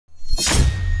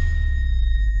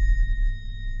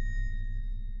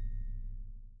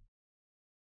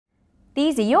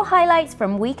These are your highlights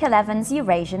from Week 11's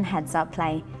Eurasian heads-up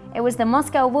play. It was the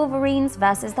Moscow Wolverines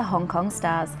versus the Hong Kong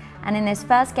Stars, and in his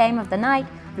first game of the night,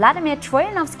 Vladimir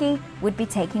Troyanovskiy would be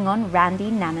taking on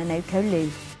Randy Nanonoko Liu.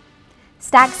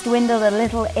 Stacks dwindled a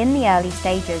little in the early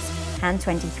stages. Hand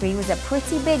 23 was a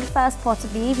pretty big first pot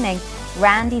of the evening,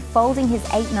 Randy folding his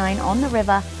 8-9 on the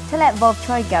river to let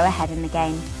Vovtroy go ahead in the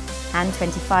game. Hand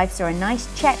 25 saw a nice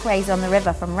check raise on the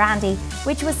river from Randy,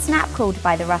 which was snap-called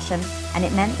by the Russian, and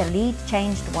it meant the lead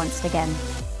changed once again.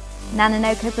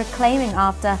 Nanonoko proclaiming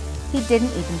after, he didn't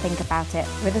even think about it,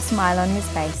 with a smile on his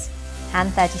face.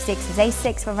 Hand 36 was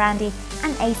ace-6 for Randy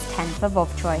and ace-10 for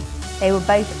Vovtroy. They were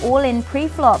both all in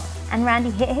pre-flop, and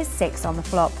Randy hit his 6 on the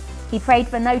flop. He prayed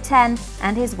for no 10,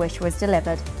 and his wish was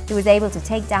delivered. He was able to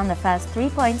take down the first 3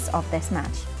 points of this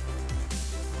match.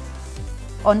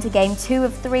 On to game 2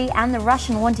 of 3, and the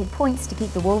Russian wanted points to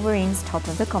keep the Wolverines top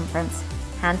of the conference.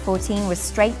 Hand 14 was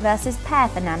straight versus pair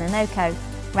for Nanonoko.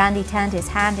 Randy turned his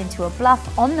hand into a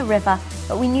bluff on the river,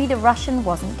 but we knew the Russian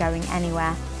wasn't going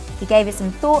anywhere. He gave it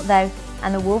some thought though,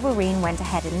 and the Wolverine went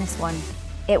ahead in this one.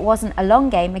 It wasn't a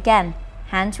long game again.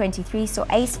 Hand 23 saw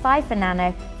ace-5 for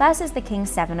Nano versus the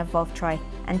king-7 of Vovtroy,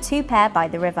 and 2 pair by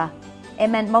the river. It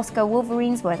meant Moscow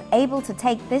Wolverines were able to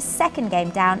take this second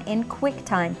game down in quick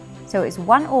time. So it was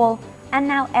 1-1, and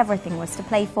now everything was to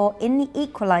play for in the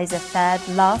equaliser third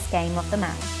last game of the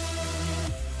match.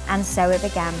 And so it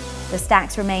began. The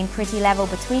stacks remained pretty level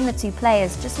between the two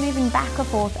players, just moving back and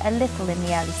forth a little in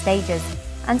the early stages,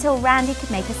 until Randy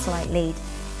could make a slight lead.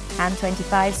 Hand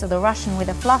 25 saw the Russian with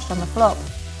a flush on the flop.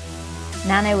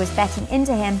 Nano was betting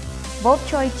into him,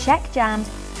 Vovtroy check-jammed,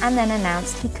 and then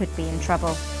announced he could be in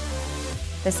trouble.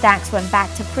 The stacks went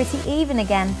back to pretty even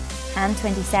again. Hand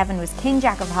 27 was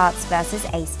king-jack of hearts versus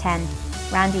ace-10.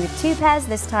 Randy with 2 pairs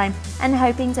this time and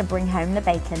hoping to bring home the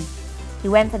bacon. He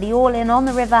went for the all-in on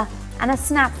the river and a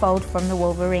snap fold from the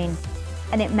Wolverine,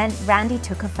 and it meant Randy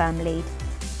took a firm lead.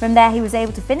 From there he was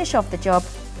able to finish off the job.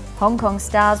 Hong Kong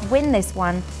Stars win this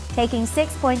one, taking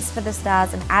 6 points for the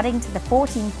Stars and adding to the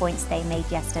 14 points they made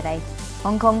yesterday.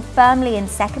 Hong Kong firmly in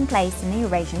second place in the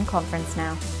Eurasian Conference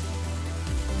now.